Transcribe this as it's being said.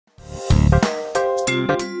I'm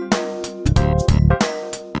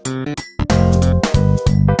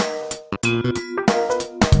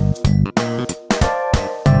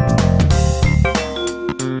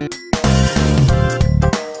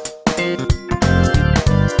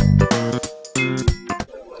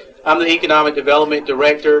the Economic Development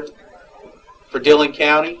Director for Dillon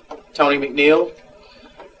County, Tony McNeil.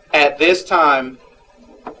 At this time,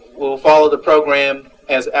 we'll follow the program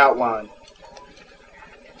as outlined.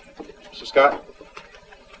 Mr. Scott?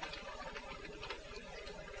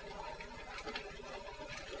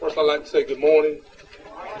 First, I'd like to say good morning.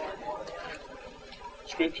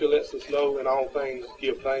 Scripture lets us know in all things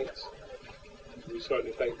give thanks. We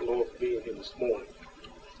certainly thank the Lord for being here this morning.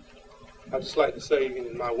 I'd just like to say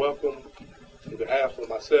in my welcome on behalf of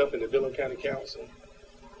myself and the Dillon County Council,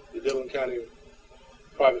 the Dillon County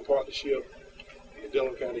Private Partnership, and the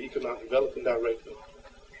Dillon County Economic Development Director,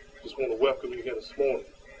 just want to welcome you here this morning.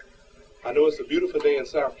 I know it's a beautiful day in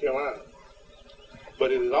South Carolina,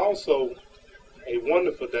 but it is also a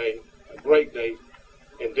wonderful day, a great day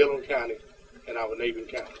in Dillon County and our neighboring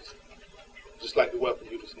counties. Just like to welcome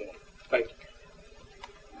you this morning. Thank you.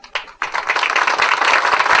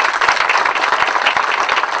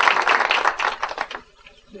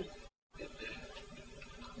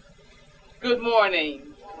 Good morning.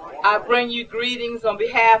 I bring you greetings on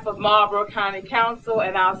behalf of Marlboro County Council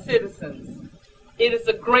and our citizens. It is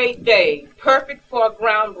a great day, perfect for a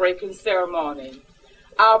groundbreaking ceremony.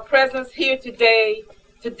 Our presence here today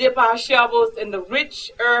to dip our shovels in the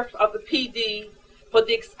rich earth of the PD for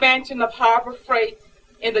the expansion of Harbor Freight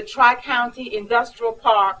in the Tri-County Industrial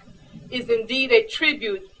Park is indeed a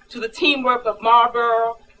tribute to the teamwork of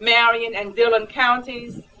Marlboro, Marion, and Dillon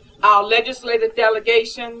counties, our legislative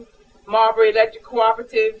delegation, Marlboro Electric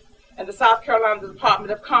Cooperative, and the South Carolina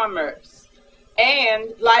Department of Commerce.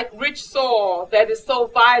 And like rich soil that is so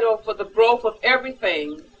vital for the growth of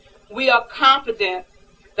everything, we are confident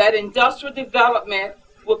that industrial development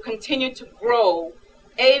will continue to grow,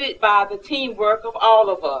 aided by the teamwork of all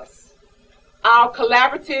of us. Our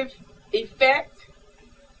collaborative effect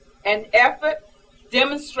and effort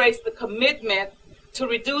demonstrates the commitment to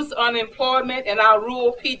reduce unemployment in our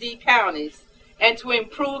rural PD counties and to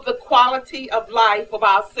improve the quality of life of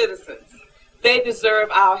our citizens. They deserve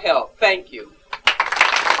our help. Thank you.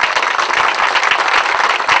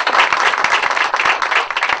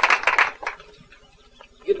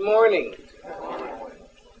 Good morning.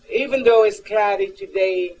 Even though it's cloudy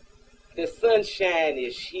today, the sunshine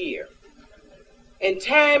is here. And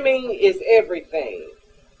timing is everything.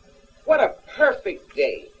 What a perfect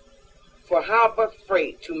day for Harbor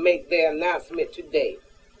Freight to make their announcement today.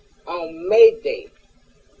 On May Day,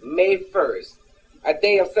 May 1st, a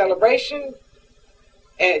day of celebration,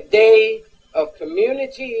 a day of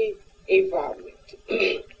community involvement.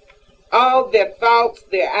 All their thoughts,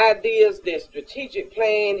 their ideas, their strategic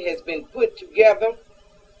plan has been put together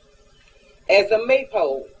as a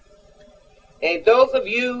maypole. And those of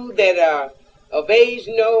you that are of age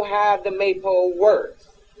know how the maypole works,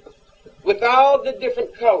 with all the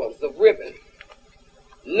different colors of ribbon.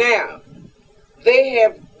 Now, they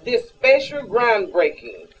have this special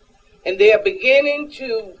groundbreaking, and they are beginning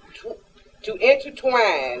to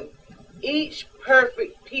intertwine each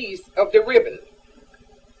perfect piece of the ribbon.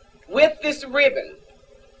 With this ribbon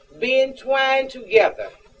being twined together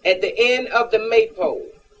at the end of the maypole,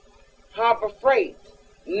 Harbor Freight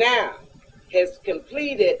now has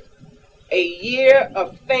completed a year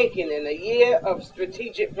of thinking and a year of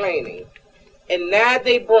strategic planning, and now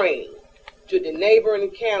they bring to the neighboring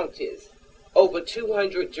counties over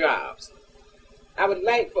 200 jobs. I would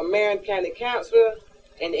like for Marion County Councilor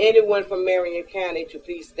and anyone from Marion County to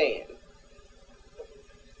please stand.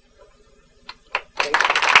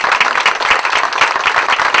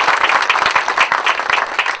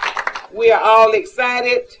 We are all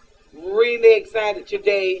excited, really excited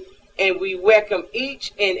today, and we welcome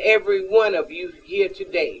each and every one of you here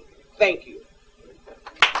today. Thank you.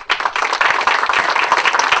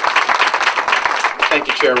 Thank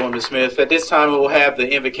you, Chairwoman Smith. At this time, we will have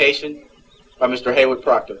the invocation by Mr. Haywood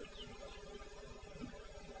Proctor.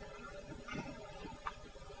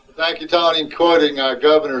 Thank you, Tony. Quoting our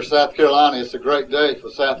governor of South Carolina, it's a great day for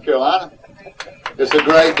South Carolina. It's a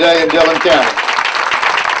great day in Dillon County.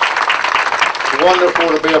 It's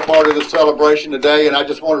wonderful to be a part of this celebration today, and I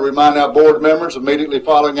just want to remind our board members immediately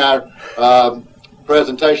following our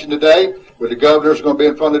presentation today, where the governor's going to be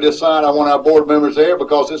in front of this sign. I want our board members there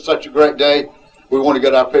because it's such a great day. We want to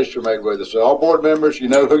get our picture made with us. So all board members, you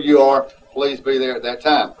know who you are. Please be there at that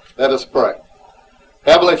time. Let us pray.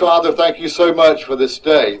 Heavenly Father, thank you so much for this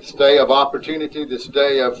day of opportunity, this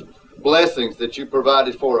day of blessings that you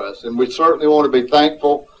provided for us. And we certainly want to be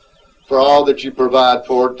thankful for all that you provide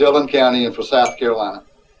for Dillon County and for South Carolina.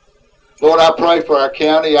 Lord, I pray for our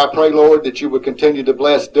county. I pray, Lord, that you would continue to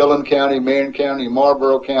bless Dillon County, Marion County,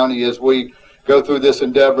 Marlboro County as we go through this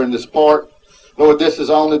endeavor in this park. Lord, this is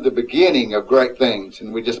only the beginning of great things,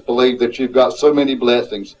 and we just believe that you've got so many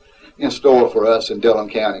blessings in store for us in Dillon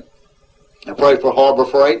County. I pray for Harbor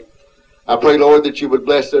Freight. I pray, Lord, that you would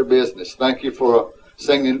bless their business. Thank you for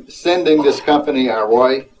sending this company our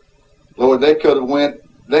way. Lord, they could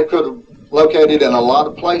have located in a lot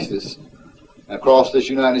of places across this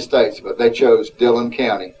United States, but they chose Dillon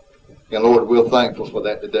County. And Lord, we're thankful for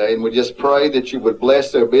that today. And we just pray that you would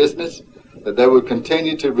bless their business, that they would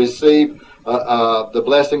continue to receive the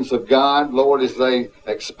blessings of God, Lord, as they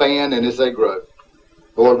expand and as they grow.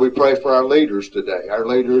 Lord, we pray for our leaders today, our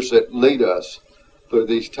leaders that lead us through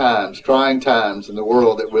these times, trying times in the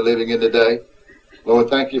world that we're living in today. Lord,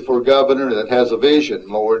 thank you for a governor that has a vision,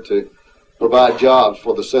 Lord, to provide jobs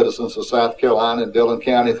for the citizens of South Carolina and Dillon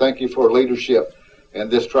County. Thank you for leadership in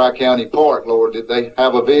this Tri-County Park, Lord, that they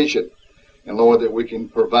have a vision. And Lord, that we can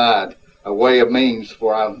provide a way of means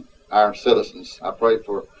for our citizens. I pray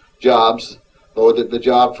for jobs, Lord, that the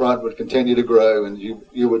job front would continue to grow and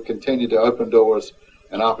you would continue to open doors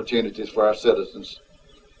and opportunities for our citizens.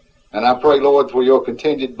 And I pray, Lord, for your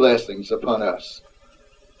continued blessings upon us.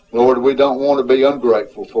 Lord, we don't want to be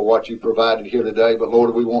ungrateful for what you provided here today, but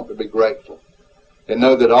Lord, we want to be grateful and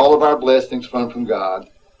know that all of our blessings come from God,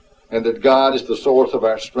 and that God is the source of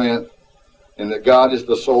our strength, and that God is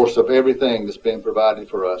the source of everything that's been provided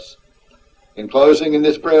for us. In closing in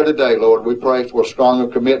this prayer today, Lord, we pray for a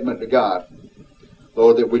stronger commitment to God.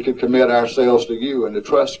 Lord, that we could commit ourselves to you and to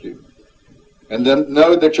trust you. And then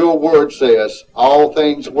know that your word says, all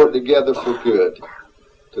things work together for good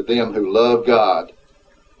to them who love God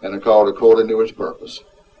and are called according to his purpose.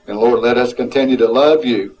 And Lord, let us continue to love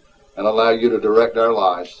you and allow you to direct our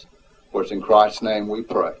lives. For it's in Christ's name we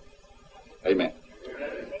pray. Amen.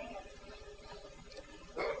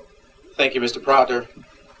 Thank you, Mr. Proctor.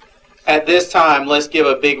 At this time, let's give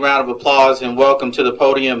a big round of applause and welcome to the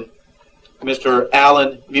podium Mr.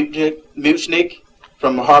 Alan Muchnick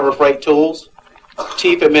from Harbor Freight Tools,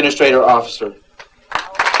 Chief Administrator Officer.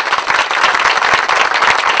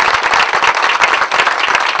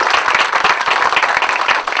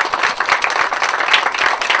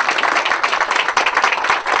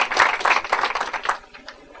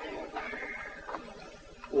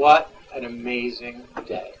 What an amazing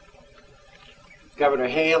day. Governor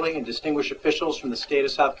Haley and distinguished officials from the state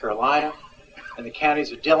of South Carolina and the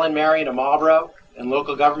counties of Dillon, Marion, and Marlboro, and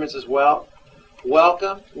local governments as well,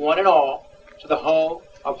 welcome one and all to the home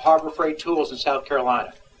of Harbor Freight Tools in South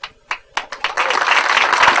Carolina.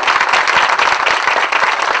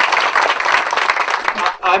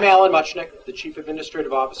 I'm Alan Muchnick, the Chief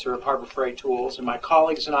Administrative Officer of Harbor Freight Tools, and my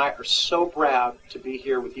colleagues and I are so proud to be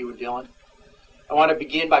here with you in Dillon. I want to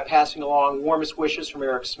begin by passing along warmest wishes from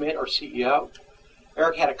Eric Smith, our CEO.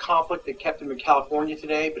 Eric had a conflict that kept him in California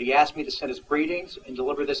today, but he asked me to send his greetings and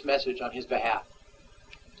deliver this message on his behalf.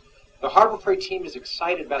 The Harbor Freight team is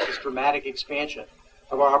excited about this dramatic expansion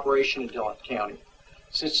of our operation in Dillon County.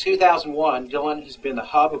 Since 2001, Dillon has been the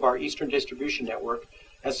hub of our Eastern distribution network,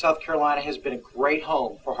 and South Carolina has been a great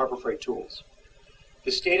home for Harbor Freight Tools.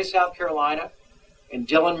 The state of South Carolina and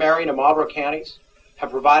Dillon, Marion, and Marlboro counties have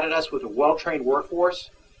provided us with a well-trained workforce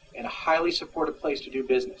and a highly supported place to do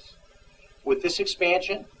business. With this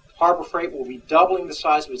expansion, Harbor Freight will be doubling the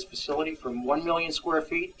size of its facility from 1 million square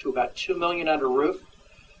feet to about 2 million under roof,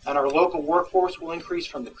 and our local workforce will increase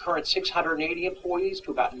from the current 680 employees to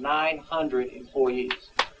about 900 employees.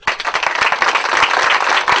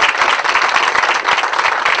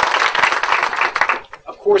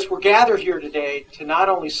 Of course, we're gathered here today to not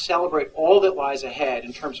only celebrate all that lies ahead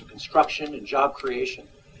in terms of construction and job creation,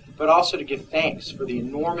 but also to give thanks for the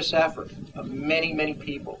enormous effort of many, many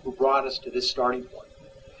people who brought us to this starting point.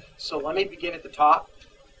 So let me begin at the top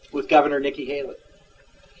with Governor Nikki Haley.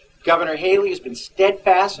 Governor Haley has been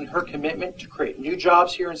steadfast in her commitment to create new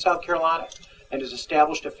jobs here in South Carolina and has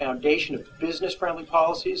established a foundation of business-friendly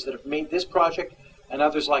policies that have made this project and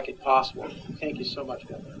others like it possible. Thank you so much,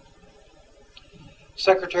 Governor.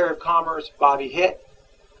 Secretary of Commerce Bobby Hitt,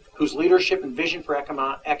 whose leadership and vision for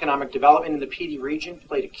economic development in the PD region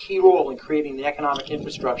played a key role in creating the economic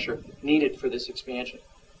infrastructure needed for this expansion.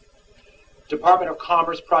 Department of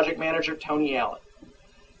Commerce Project Manager Tony Allen,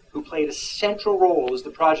 who played a central role as the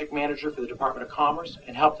project manager for the Department of Commerce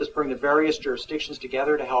and helped us bring the various jurisdictions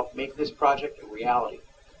together to help make this project a reality.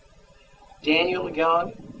 Daniel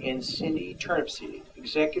Young and Cindy Turnipseed,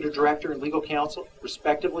 Executive Director and Legal Counsel,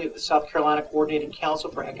 respectively, of the South Carolina Coordinating Council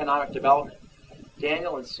for Economic Development.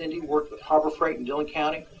 Daniel and Cindy worked with Harbor Freight in Dillon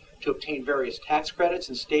County to obtain various tax credits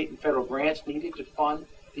and state and federal grants needed to fund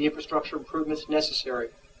the infrastructure improvements necessary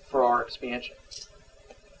for our expansion.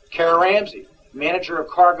 Kara Ramsey, Manager of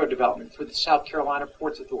Cargo Development for the South Carolina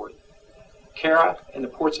Ports Authority. Kara and the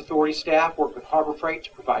Ports Authority staff work with Harbor Freight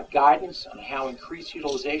to provide guidance on how increased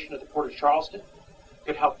utilization of the Port of Charleston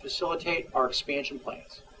could help facilitate our expansion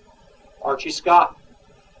plans. Archie Scott,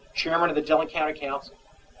 Chairman of the Dillon County Council.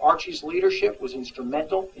 Archie's leadership was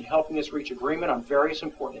instrumental in helping us reach agreement on various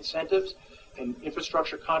important incentives and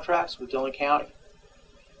infrastructure contracts with Dillon County.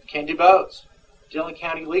 Ken DuBose, Dillon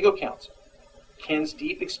County Legal Counsel. Ken's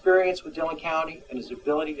deep experience with Dillon County and his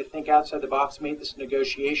ability to think outside the box made this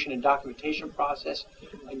negotiation and documentation process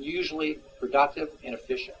unusually productive and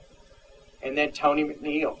efficient. And then Tony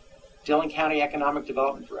McNeil, Dillon County Economic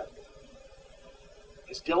Development Director.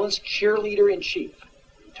 As Dillon's cheerleader-in-chief,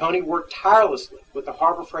 Tony worked tirelessly with the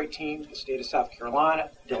Harbor Freight team, the state of South Carolina,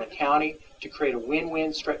 Dillon County, to create a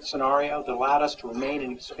win-win scenario that allowed us to remain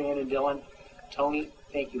and expand in Dillon. Tony,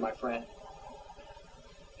 thank you, my friend.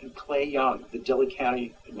 And Clay Young, the Dillon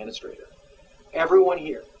County Administrator. Everyone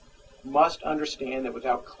here must understand that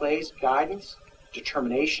without Clay's guidance,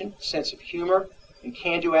 determination, sense of humor, and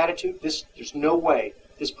can-do attitude, there's no way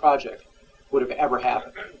this project would have ever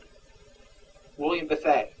happened. William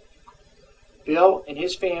Bethay. Bill and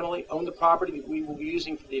his family own the property that we will be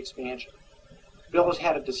using for the expansion. Bill has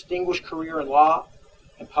had a distinguished career in law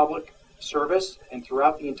and public service, and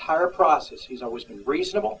throughout the entire process, he's always been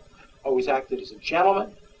reasonable, always acted as a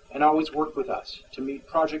gentleman, and always worked with us to meet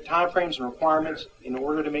project timeframes and requirements in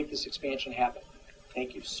order to make this expansion happen.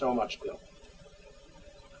 Thank you so much, Bill.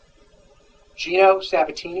 Gino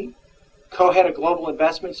Sabatini, co-head of Global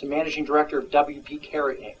Investments and Managing Director of WP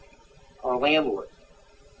Carey, Inc., our landlord.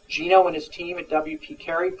 Gino and his team at WP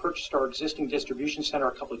Carey purchased our existing distribution center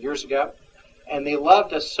a couple of years ago, and they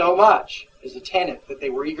loved us so much as a tenant that they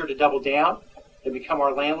were eager to double down and become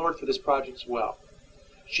our landlord for this project as well.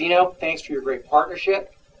 Gino, thanks for your great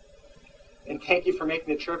partnership, and thank you for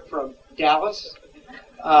making the trip from Dallas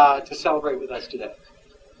to celebrate with us today.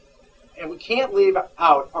 And we can't leave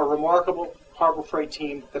out our remarkable Harbor Freight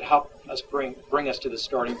team that helped us bring us to this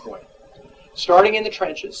starting point. Starting in the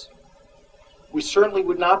trenches, we certainly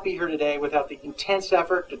would not be here today without the intense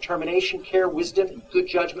effort, determination, care, wisdom, and good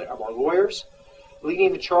judgment of our lawyers.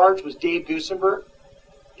 Leading the charge was Dave Gusenberg.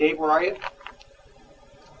 Dave, where are you?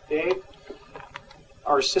 Dave,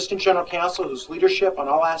 our Assistant General Counsel, whose leadership on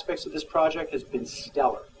all aspects of this project has been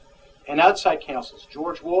stellar. And outside counsels,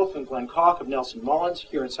 George Wolf and Glenn Kalk of Nelson Mullins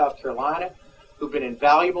here in South Carolina, who've been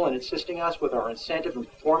invaluable in assisting us with our incentive and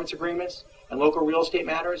performance agreements and local real estate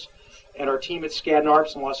matters, and our team at Skadden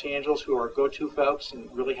Arps in Los Angeles, who are go-to folks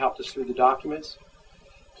and really helped us through the documents.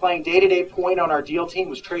 Playing day-to-day point on our deal team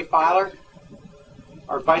was Trey Filer,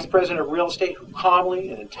 our Vice President of Real Estate, who calmly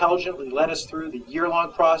and intelligently led us through the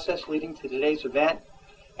year-long process leading to today's event.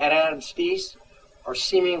 And Adam Steese, our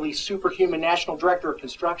seemingly superhuman National Director of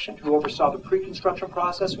Construction, who oversaw the pre-construction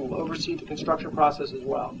process and will oversee the construction process as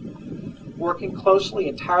well. Working closely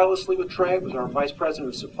and tirelessly with Trey was our Vice President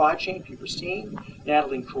of Supply Chain, Pete Racine,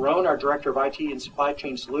 Natalie Carone, our Director of IT and Supply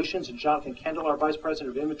Chain Solutions, and Jonathan Kendall, our Vice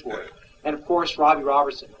President of Inventory. And of course, Robbie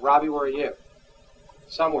Robertson. Robbie, where are you?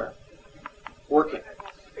 Somewhere. Working.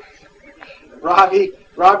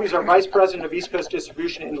 Robbie's our Vice President of East Coast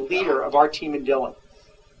Distribution and leader of our team in Dillon.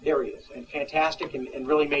 There he is, and fantastic and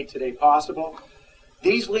really made today possible.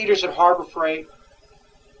 These leaders at Harbor Freight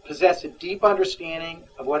possess a deep understanding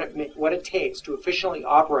of what it takes to efficiently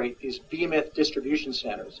operate these behemoth distribution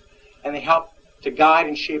centers, and they help to guide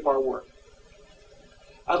and shape our work.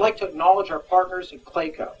 I'd like to acknowledge our partners in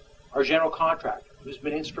Clayco, our general contractor, who's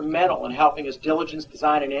been instrumental in helping us diligence,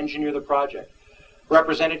 design, and engineer the project,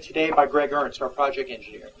 represented today by Greg Ernst, our project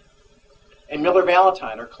engineer. And Miller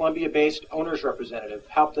Valentine, our Columbia-based owner's representative,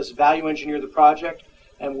 helped us value engineer the project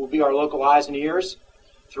and will be our local eyes and ears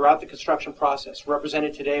throughout the construction process,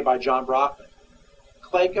 represented today by John Brockman.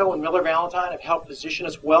 Clayco and Miller Valentine have helped position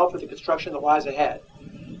us well for the construction that lies ahead.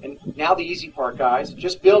 And now the easy part, guys,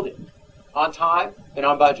 just build it on time and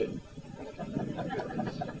on budget.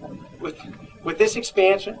 With this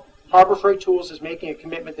expansion, Harbor Freight Tools is making a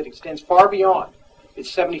commitment that extends far beyond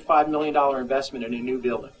its $75 million investment in a new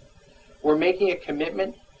building. We're making a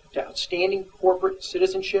commitment to outstanding corporate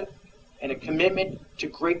citizenship and a commitment to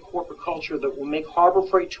great corporate culture that will make Harbor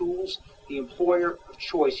Freight Tools the employer of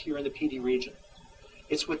choice here in the PD region.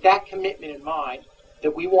 It's with that commitment in mind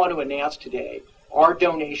that we want to announce today our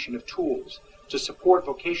donation of tools to support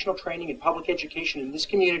vocational training and public education in this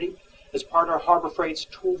community as part of our Harbor Freight's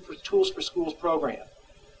Tools for Schools program.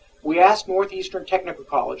 We asked Northeastern Technical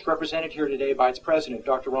College, represented here today by its president,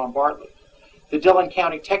 Dr. Ron Bartlett, the Dillon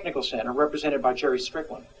County Technical Center, represented by Jerry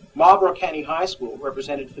Strickland, Marlboro County High School,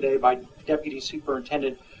 represented today by Deputy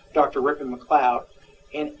Superintendent Dr. Rickman McLeod,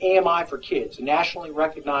 and AMI for Kids, a nationally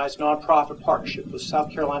recognized nonprofit partnership with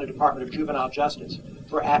South Carolina Department of Juvenile Justice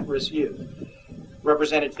for at-risk youth,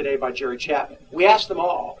 represented today by Jerry Chapman. We asked them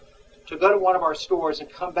all to go to one of our stores and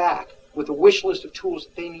come back with a wish list of tools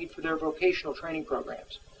that they need for their vocational training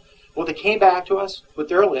programs. Well, they came back to us with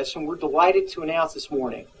their lists, and we're delighted to announce this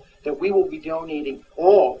morning that we will be donating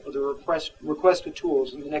all of the requested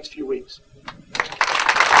tools in the next few weeks.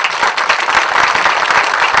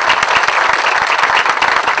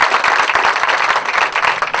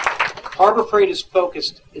 Harbor Freight has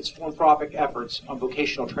focused its philanthropic efforts on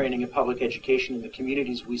vocational training and public education in the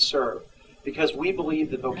communities we serve because we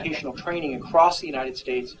believe that vocational training across the United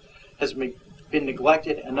States has been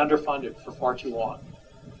neglected and underfunded for far too long.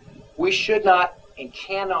 We should not and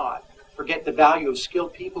cannot forget the value of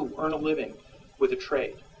skilled people who earn a living with a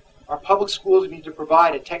trade. Our public schools need to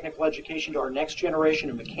provide a technical education to our next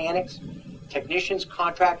generation of mechanics, technicians,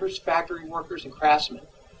 contractors, factory workers, and craftsmen.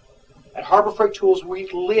 At Harbor Freight Tools, we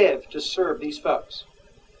live to serve these folks,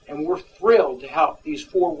 and we're thrilled to help these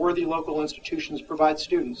 4 worthy local institutions provide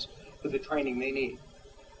students with the training they need.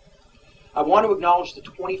 I want to acknowledge the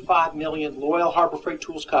 25 million loyal Harbor Freight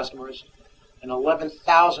Tools customers and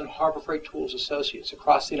 11,000 Harbor Freight Tools associates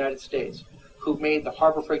across the United States who've made the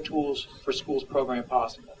Harbor Freight Tools for Schools program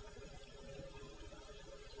possible.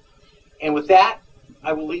 And with that,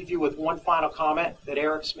 I will leave you with one final comment that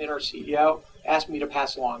Eric Smith, our CEO, asked me to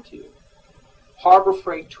pass along to you. Harbor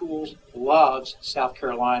Freight Tools loves South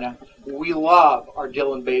Carolina. We love our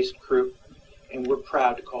Dillon-based crew, and we're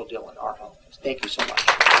proud to call Dillon our home. Thank you so much.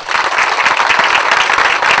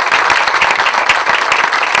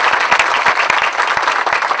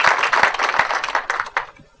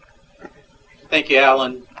 Thank you,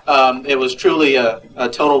 Alan. It was truly a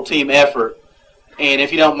total team effort. And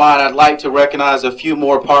if you don't mind, I'd like to recognize a few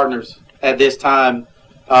more partners at this time.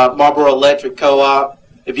 Marlboro Electric Co-op,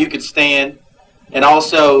 if you could stand. And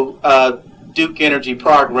also Duke Energy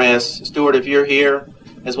Progress. Stuart, if you're here,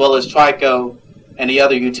 as well as Trico and the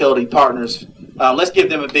other utility partners. Let's give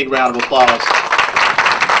them a big round of applause.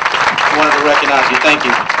 I wanted to recognize you. Thank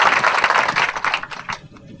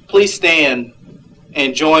you. Please stand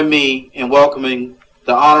and join me in welcoming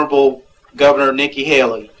the Honorable Governor Nikki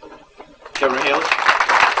Haley. Governor Haley.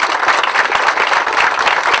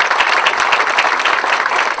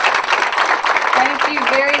 Thank you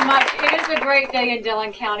very much. It is a great day in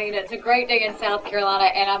Dillon County, and it's a great day in South Carolina,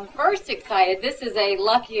 and I'm first excited. This is a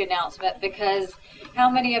lucky announcement because how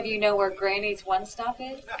many of you know where Granny's One Stop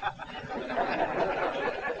is?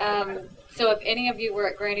 So if any of you were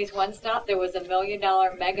at Granny's One Stop, there was a $1 million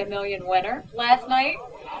Mega Million winner last night.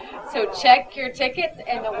 So check your tickets,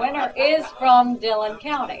 and the winner is from Dillon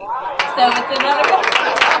County. So it's another one.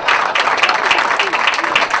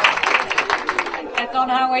 That's on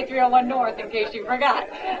Highway 301 North, in case you forgot.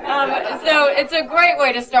 So it's a great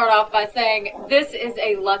way to start off by saying this is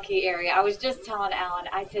a lucky area. I was just telling Alan,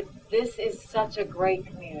 I said, this is such a great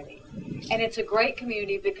community. And it's a great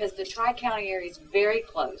community because the Tri-County area is very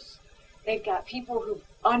close. They've got people who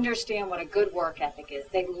understand what a good work ethic is.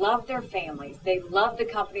 They love their families. They love the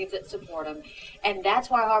companies that support them. And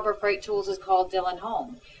that's why Harbor Freight Tools is called Dillon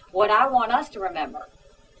Home. What I want us to remember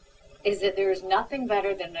is that there is nothing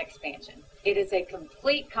better than an expansion. It is a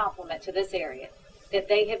complete compliment to this area that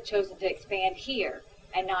they have chosen to expand here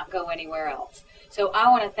and not go anywhere else. So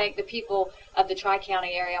I want to thank the people of the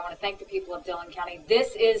Tri-County area. I want to thank the people of Dillon County.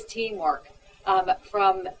 This is teamwork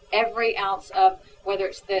from every ounce of, whether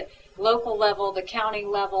it's the local level, the county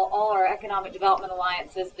level, all our economic development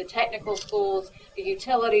alliances, the technical schools, the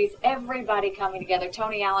utilities, everybody coming together.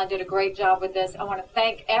 Tony Allen did a great job with this. I want to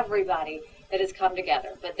thank everybody that has come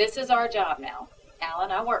together. But this is our job now.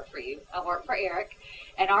 Alan, I work for you. I work for Eric.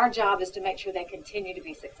 And our job is to make sure they continue to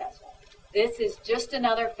be successful. This is just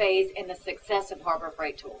another phase in the success of Harbor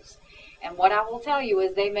Freight Tools. And what I will tell you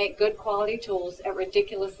is they make good quality tools at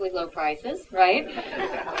ridiculously low prices, right?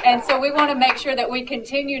 And so we want to make sure that we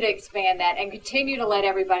continue to expand that and continue to let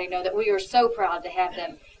everybody know that we are so proud to have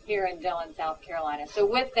them here in Dillon, South Carolina. So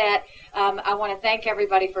with that, I want to thank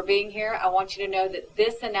everybody for being here. I want you to know that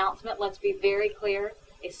this announcement, let's be very clear,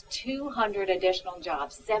 is 200 additional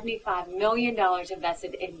jobs, $75 million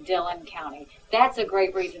invested in Dillon County. That's a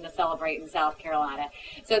great reason to celebrate in South Carolina.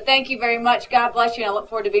 So thank you very much. God bless you, and I look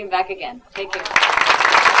forward to being back again. Take care.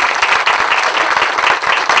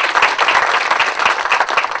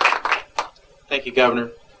 Thank you,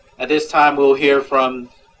 Governor. At this time, we'll hear from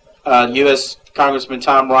U.S. Congressman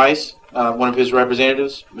Tom Rice, one of his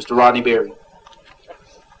representatives, Mr. Rodney Berry.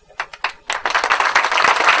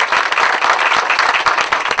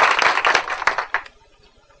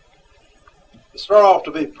 To start off,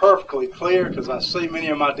 to be perfectly clear, because I see many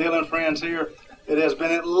of my Dillon friends here, it has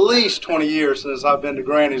been at least 20 years since I've been to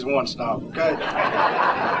Granny's One Stop, okay?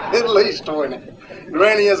 At least 20.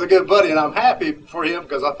 Granny is a good buddy, and I'm happy for him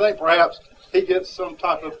because I think perhaps he gets some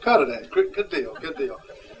type of cut of that. Good deal, good deal.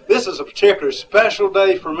 This is a particularly special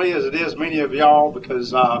day for me, as it is many of y'all, because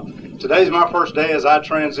today's my first day as I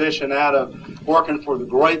transition out of working for the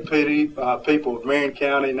great people of Marion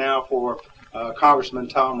County now for Congressman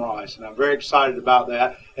Tom Rice, and I'm very excited about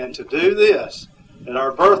that. And to do this at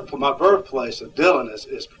my birthplace of Dillon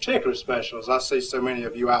is particularly special, as I see so many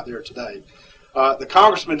of you out there today. The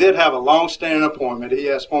congressman did have a long-standing appointment. He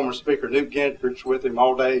has former Speaker Newt Gingrich with him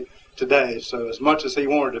all day today, so as much as he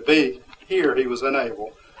wanted to be here, he was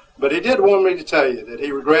unable. But he did want me to tell you that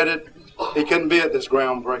he regretted he couldn't be at this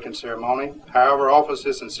groundbreaking ceremony. However, offers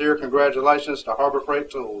his sincere congratulations to Harbor Freight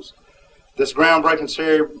Tools. This groundbreaking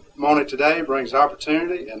ceremony today brings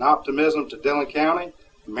opportunity and optimism to Dillon County,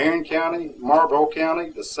 Marion County, Marlboro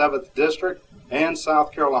County, the 7th District, and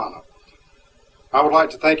South Carolina. I would like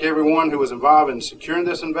to thank everyone who was involved in securing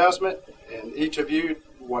this investment and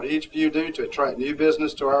what each of you do to attract new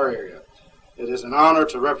business to our area. It is an honor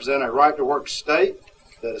to represent a right-to-work state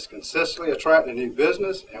that is consistently attracting new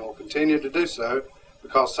business and will continue to do so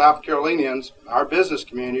because South Carolinians, our business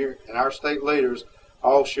community, and our state leaders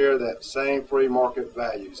all share that same free market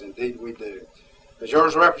values. Indeed, we do. As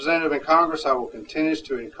yours representative in Congress, I will continue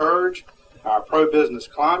to encourage our pro-business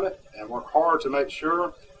climate and work hard to make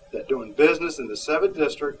sure that doing business in the 7th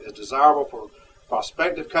District is desirable for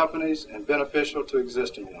prospective companies and beneficial to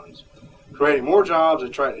existing ones. Creating more jobs,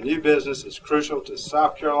 attracting new business is crucial to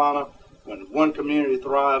South Carolina. When one community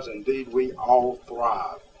thrives, indeed we all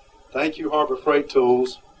thrive. Thank you, Harbor Freight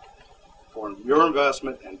Tools, for your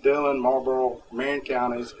investment in Dillon, Marlboro, Marion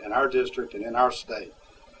counties, in our district, and in our state.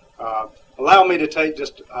 Allow me to take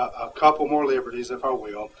just a couple more liberties, if I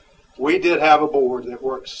will. We did have a board that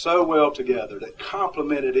worked so well together, that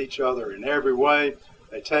complemented each other in every way.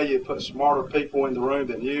 They tell you put smarter people in the room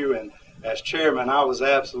than you, and as chairman, I was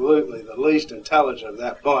absolutely the least intelligent of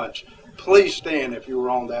that bunch. Please stand if you were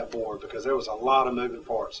on that board, because there was a lot of moving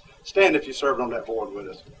parts. Stand if you served on that board with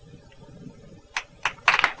us.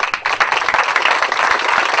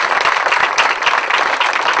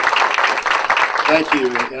 Thank you,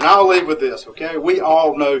 and I'll leave with this, okay? We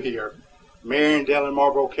all know here, Marion, Dillon,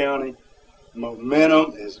 Marlboro County,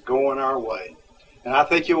 momentum is going our way. And I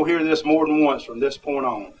think you'll hear this more than once from this point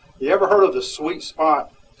on. You ever heard of the sweet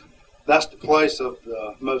spot? That's the place of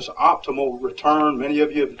the most optimal return. Many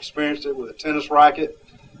of you have experienced it with a tennis racket.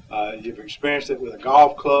 You've experienced it with a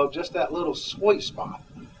golf club, just that little sweet spot.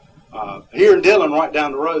 Here in Dillon, right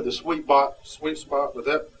down the road, the sweet spot with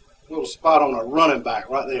that little spot on a running back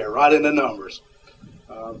right there, right in the numbers.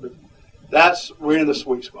 But we're in the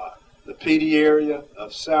sweet spot. The PD area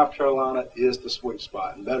of South Carolina is the sweet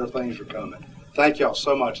spot, and better things are coming. Thank y'all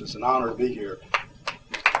so much. It's an honor to be here.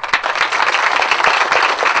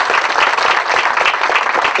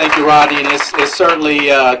 Thank you, Rodney, and it's certainly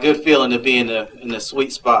a good feeling to be in the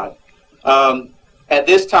sweet spot. At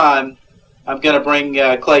this time, I'm going to bring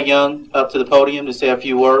Clay Young up to the podium to say a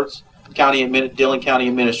few words. Dillon County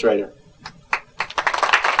Administrator.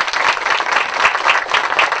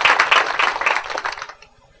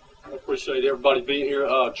 I appreciate everybody being here.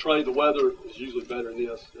 Trey, the weather is usually better than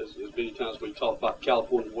this, as many times we talk about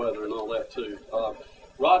California weather and all that too.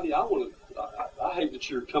 Rodney, I hate that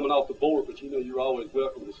you're coming off the board, but you know you're always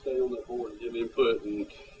welcome to stay on that board and give input, and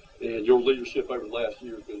your leadership over the last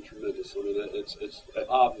year has been tremendous. I mean, it's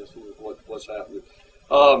obvious what's happening.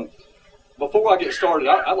 Before I get started,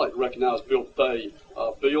 I'd like to recognize Bill Fay.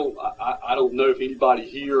 Bill, I don't know if anybody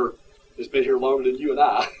here has been here longer than you and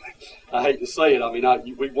I. I hate to say it. I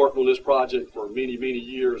mean, we've worked on this project for many, many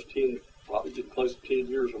years, probably getting close to 10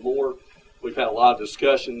 years or more. We've had a lot of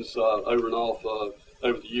discussions over and off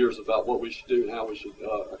over the years about what we should do and how we should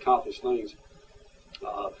accomplish things.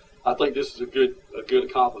 I think this is a good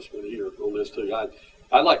accomplishment here on this too.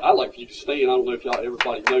 I'd like for you to stand. I don't know if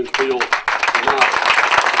everybody knows Bill or not.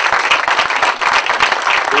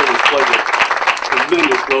 Bill has played a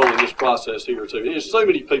tremendous role in this process here too. There's so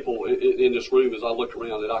many people in this room as I look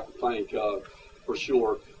around that I can thank for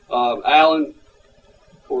sure. Alan,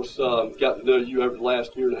 of course, got to know you over the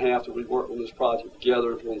last year and a half that we've worked on this project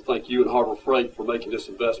together. I want to thank you and Harbor Freight for making this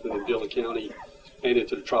investment in Dillon County and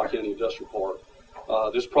into the Tri-County Industrial Park.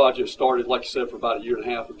 This project started, like I said, for about a year and a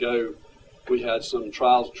half ago. We had some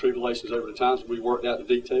trials and tribulations over the times. We worked out the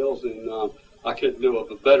details, and I couldn't know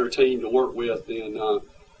of a better team to work with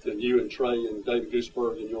than you and Trey and David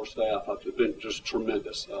Gooseberg and your staff. Have been just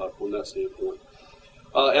tremendous from that standpoint.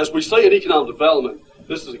 As we say in economic development,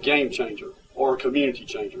 this is a game changer or a community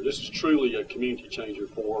changer. This is truly a community changer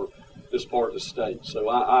for this part of the state. So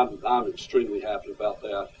I'm extremely happy about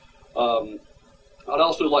that. I'd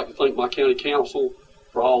also like to thank my county council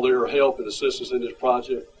for all their help and assistance in this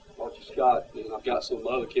project. Archie Scott, and I've got some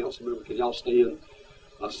other council members. Can y'all stand?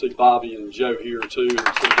 I see Bobby and Joe here too, and some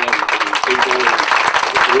others,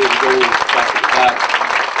 back in the back.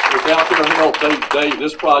 Without their help,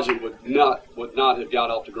 this project would not have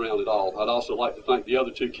got off the ground at all. I'd also like to thank the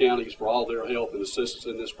other two counties for all their help and assistance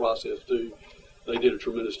in this process too. They did a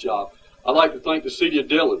tremendous job. I'd like to thank the City of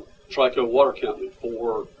Dillon, Trico Water Company,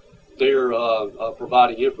 for their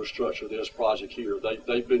providing infrastructure to this project here.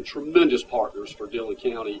 They've been tremendous partners for Dillon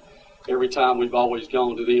County. Every time we've always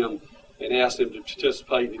gone to them and asked them to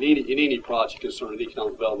participate in any project concerning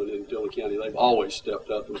economic development in Dillon County, they've always stepped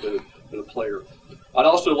up and been a player. I'd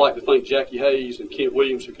also like to thank Jackie Hayes and Kent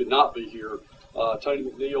Williams, who could not be here. Tony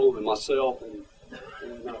McNeil and myself and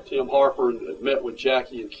Tim Harper met with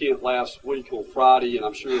Jackie and Kent last week on Friday, and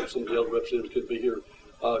I'm sure some of the other representatives could be here.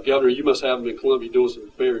 Governor, you must have them in Columbia doing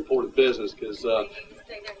some very important business, because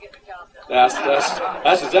that's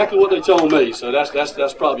exactly what they told me. So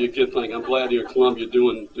that's probably a good thing. I'm glad they're in Columbia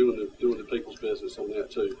doing the people's business on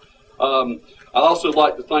that too. I'd also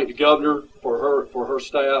like to thank the governor for her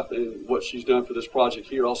staff and what she's done for this project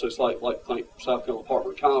here. Also, like to thank South Carolina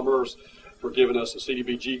Department of Commerce for giving us a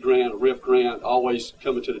CDBG grant, a RIF grant, always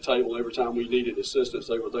coming to the table every time we needed assistance.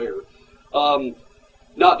 They were there.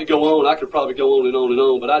 Not to go on, I could probably go on and on and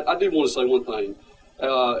on, but I do want to say one thing.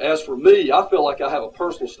 As for me, I feel like I have a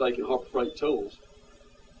personal stake in Harbor Freight Tools,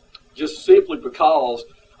 just simply because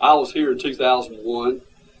I was here in 2001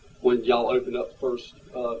 when y'all opened up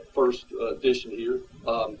the first edition here,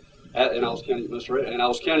 and I was county administrator. And I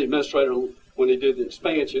was county administrator when they did the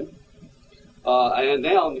expansion. And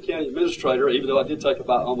now I'm the county administrator, even though I did take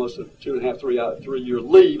about almost a 3 year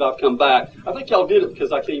leave. I've come back. I think y'all did it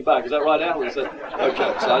because I came back. Is that right, Alan?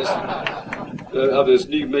 Okay. So I just, of this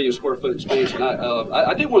new 1 million square foot expansion.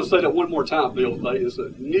 I did want to say that one more time, Bill. It's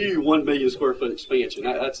a new 1 million square foot expansion.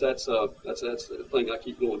 That's the thing I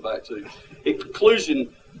keep going back to. In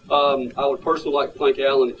conclusion, I would personally like to thank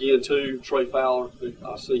Alan again too. Trey Fowler,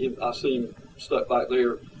 I see him stuck back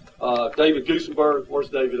there. David Goosenberg, where's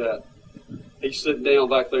David at? He's sitting down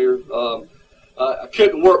back there. I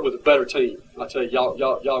couldn't work with a better team. I tell you,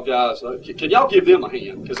 y'all guys, can y'all give them a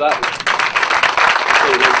hand? Because they did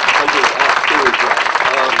an outstanding job.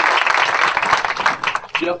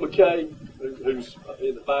 Jeff McKay, who's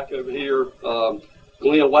in the back over here.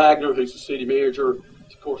 Glenn Wagner, who's the city manager.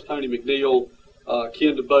 Of course, Tony McNeil.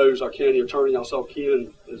 Ken DeBose, our county attorney. I saw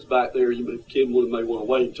Ken is back there. Ken may want to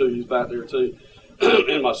wait too. He's back there too.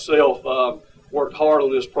 And myself. Worked hard on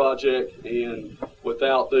this project, and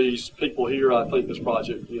without these people here, I think this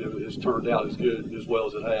project, has turned out as good as well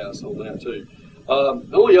as it has on that too.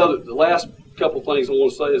 The last couple of things I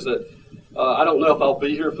want to say is that I don't know if I'll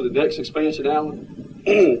be here for the next expansion, Alan,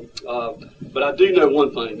 but I do know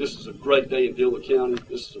one thing. This is a great day in Dillon County.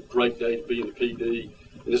 This is a great day to be in the PD,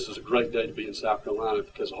 and this is a great day to be in South Carolina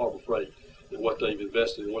because of Harbor Freight and what they've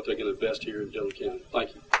invested and what they're going to invest here in Dillon County.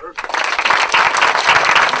 Thank you.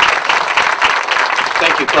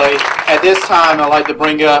 Thank you, Clay. At this time, I'd like to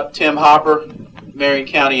bring up Tim Hopper, Marion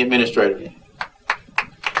County Administrator.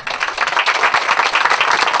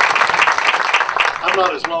 I'm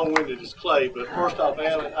not as long-winded as Clay, but first off,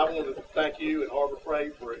 Alan, I want to thank you and Harbor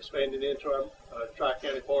Freight for expanding into our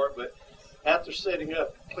Tri-County part. But after setting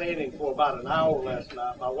up planning for about an hour last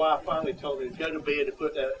night, my wife finally told me to go to bed and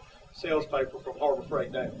put that sales paper from Harbor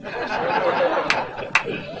Freight down.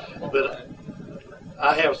 But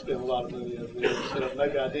I have spent a lot of money on this, so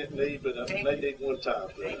maybe I didn't need, but they did one time.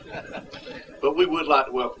 But we would like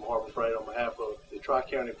to welcome Harbor Freight on behalf of the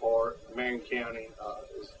Tri-County part, Marion County.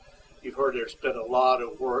 As you've heard, there's been a lot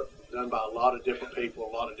of work done by a lot of different people,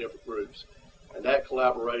 a lot of different groups. And that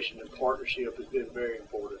collaboration and partnership has been very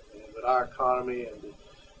important. And with our economy and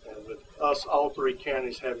with us, all three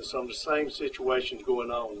counties having some of the same situations going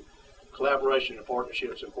on, collaboration and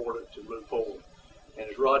partnership is important to move forward. And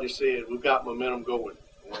as Rodney said, we've got momentum going,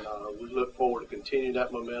 and we look forward to continuing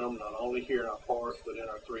that momentum, not only here in our park, but in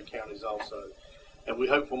our three counties also. And we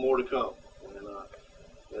hope for more to come. And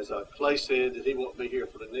as Clay said that he won't be here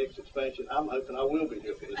for the next expansion, I'm hoping I will be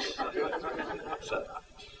here for the next expansion.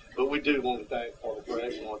 But we do want to thank Harbor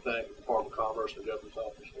Freight. We want to thank the Department of Commerce and the Governor's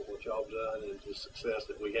Office for what y'all have done and the success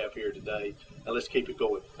that we have here today. And let's keep it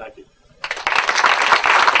going. Thank you.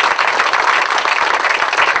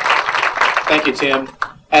 Thank you, Tim.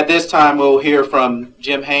 At this time, we'll hear from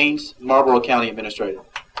Jim Haynes, Marlboro County Administrator.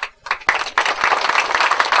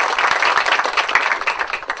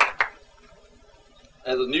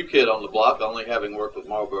 As a new kid on the block, only having worked with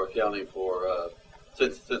Marlboro County for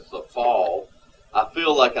since the fall, I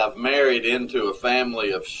feel like I've married into a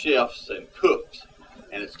family of chefs and cooks,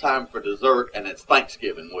 and it's time for dessert, and it's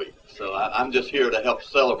Thanksgiving week. So I'm just here to help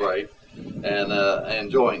celebrate and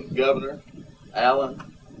enjoying Governor, Allen,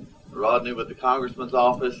 Rodney with the Congressman's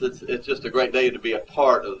office. It's just a great day to be a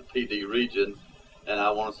part of the PD region, and I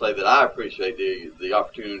want to say that I appreciate the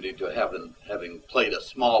opportunity to having played a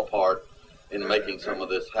small part in making some of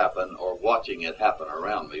this happen, or watching it happen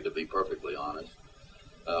around me, to be perfectly honest.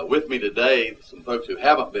 With me today, some folks who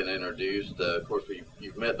haven't been introduced. Of course,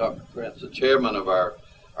 you've met Dr. Prince, the chairman of our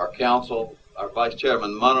council. Our Vice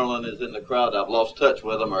Chairman Munnerlin is in the crowd. I've lost touch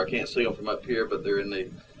with them, or I can't see them from up here, but they're in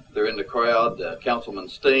the crowd. Councilman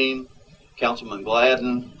Steen, Councilman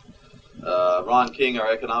Gladden, Ron King,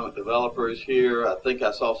 our economic developer, is here. I think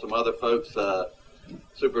I saw some other folks.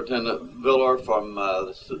 Superintendent Viller from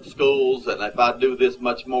the schools, and if I do this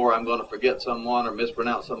much more, I'm going to forget someone or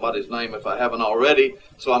mispronounce somebody's name if I haven't already,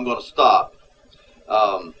 so I'm going to stop.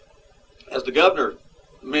 As the governor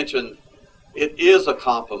mentioned, it is a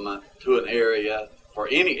compliment to an area, for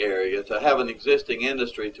any area, to have an existing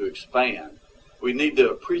industry to expand. We need to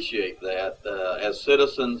appreciate that as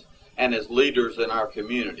citizens and as leaders in our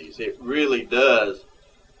communities. It really does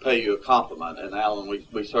pay you a compliment, and Alan,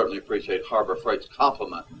 we certainly appreciate Harbor Freight's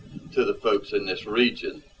compliment to the folks in this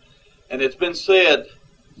region. And it's been said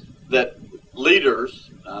that leaders,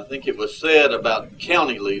 I think it was said about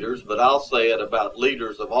county leaders, but I'll say it about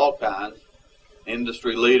leaders of all kinds,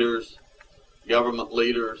 industry leaders, government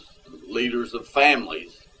leaders, leaders of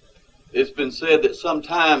families. It's been said that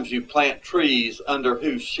sometimes you plant trees under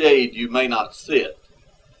whose shade you may not sit.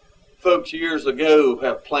 Folks years ago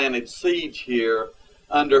have planted seeds here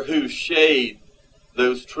under whose shade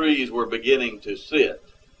those trees were beginning to sit.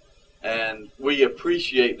 And we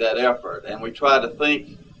appreciate that effort, and we try to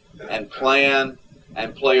think and plan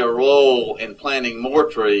and play a role in planting more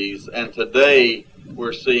trees, and today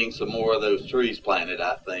we're seeing some more of those trees planted,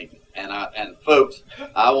 I think. And folks,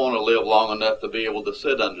 I want to live long enough to be able to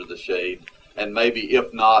sit under the shade, and maybe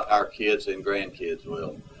if not, our kids and grandkids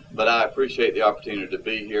will. But I appreciate the opportunity to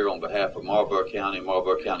be here on behalf of Marlboro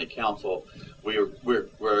County Council.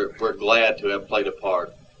 We're glad to have played a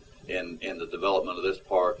part in the development of this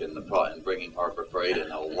park and in bringing Harbor Freight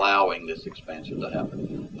and allowing this expansion to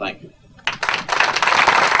happen. Thank you.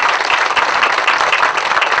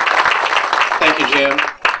 Thank you, Jim.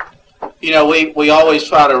 You know, we always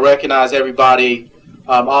try to recognize everybody,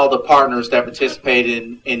 all the partners that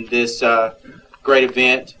participated in this great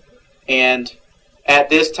event. And at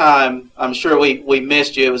this time, I'm sure we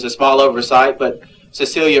missed you. It was a small oversight, but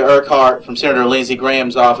Cecilia Urquhart from Senator Lindsey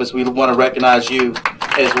Graham's office, we want to recognize you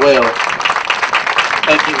as well.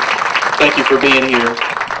 Thank you. Thank you for being here.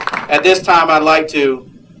 At this time, I'd like to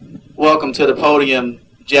welcome to the podium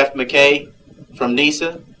Jeff McKay from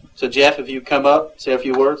NISA. So Jeff, if you come up, say a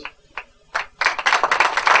few words.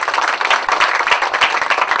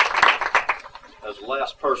 As the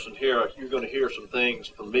last person here, you're going to hear some things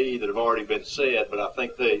from me that have already been said, but I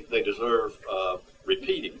think they deserve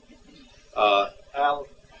repeating. Alan,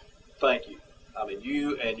 thank you. I mean,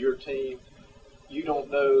 you and your team, you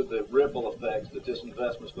don't know the ripple effects that this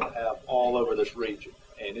investment is going to have all over this region,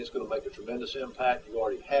 and it's going to make a tremendous impact. You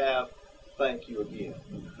already have. Thank you again.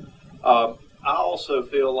 I also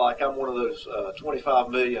feel like I'm one of those 25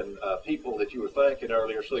 million people that you were thanking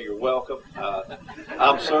earlier, so you're welcome.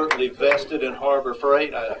 I'm certainly vested in Harbor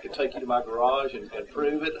Freight. I can take you to my garage and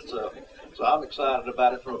prove it, so I'm excited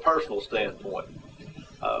about it from a personal standpoint.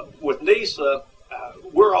 With NISA,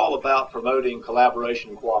 we're all about promoting collaboration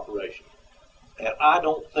and cooperation. And I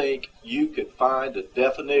don't think you could find a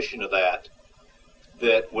definition of that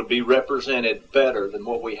would be represented better than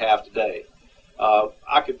what we have today.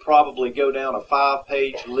 I could probably go down a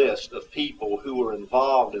 5-page list of people who were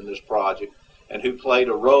involved in this project and who played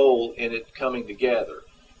a role in it coming together.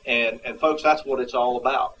 And folks, that's what it's all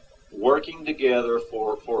about, working together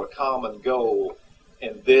for a common goal.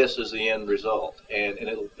 And this is the end result. And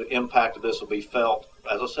the impact of this will be felt,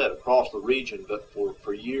 as I said, across the region, but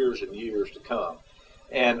for years and years to come.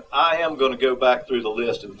 And I am going to go back through the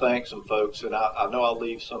list and thank some folks. And I know I'll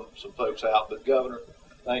leave some folks out. But, Governor,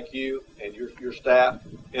 thank you and your staff,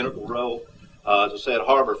 integral role. As I said,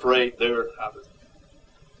 Harbor Freight, they're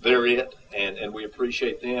it, and we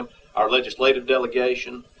appreciate them. Our legislative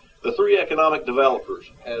delegation, the 3 economic developers,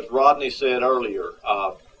 as Rodney said earlier,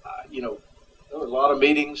 there were a lot of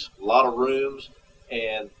meetings, a lot of rooms,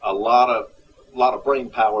 and a lot of lot of brain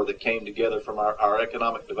power that came together from our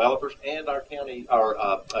economic developers and our county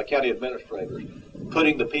administrators,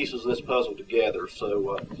 putting the pieces of this puzzle together.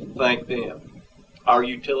 So thank them. Our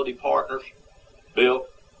utility partners, Bill,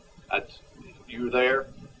 you were there.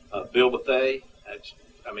 Bill Bethay,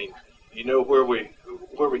 I mean, you know where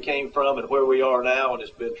we came from and where we are now, and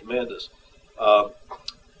it's been tremendous.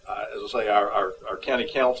 As I say, our county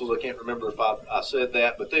councils, I can't remember if I said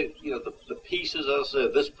that, but they, you know, the pieces, as I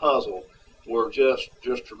said, this puzzle were just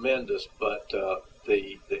tremendous, but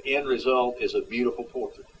the end result is a beautiful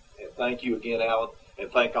portrait. And thank you again, Alan,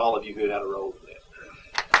 and thank all of you who had a role in this.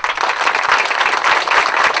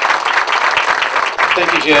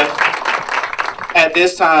 Thank you, Jeff. At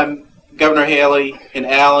this time, Governor Haley and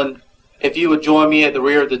Alan, if you would join me at the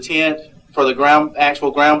rear of the tent for the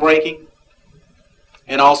actual groundbreaking,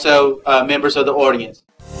 and also members of the audience.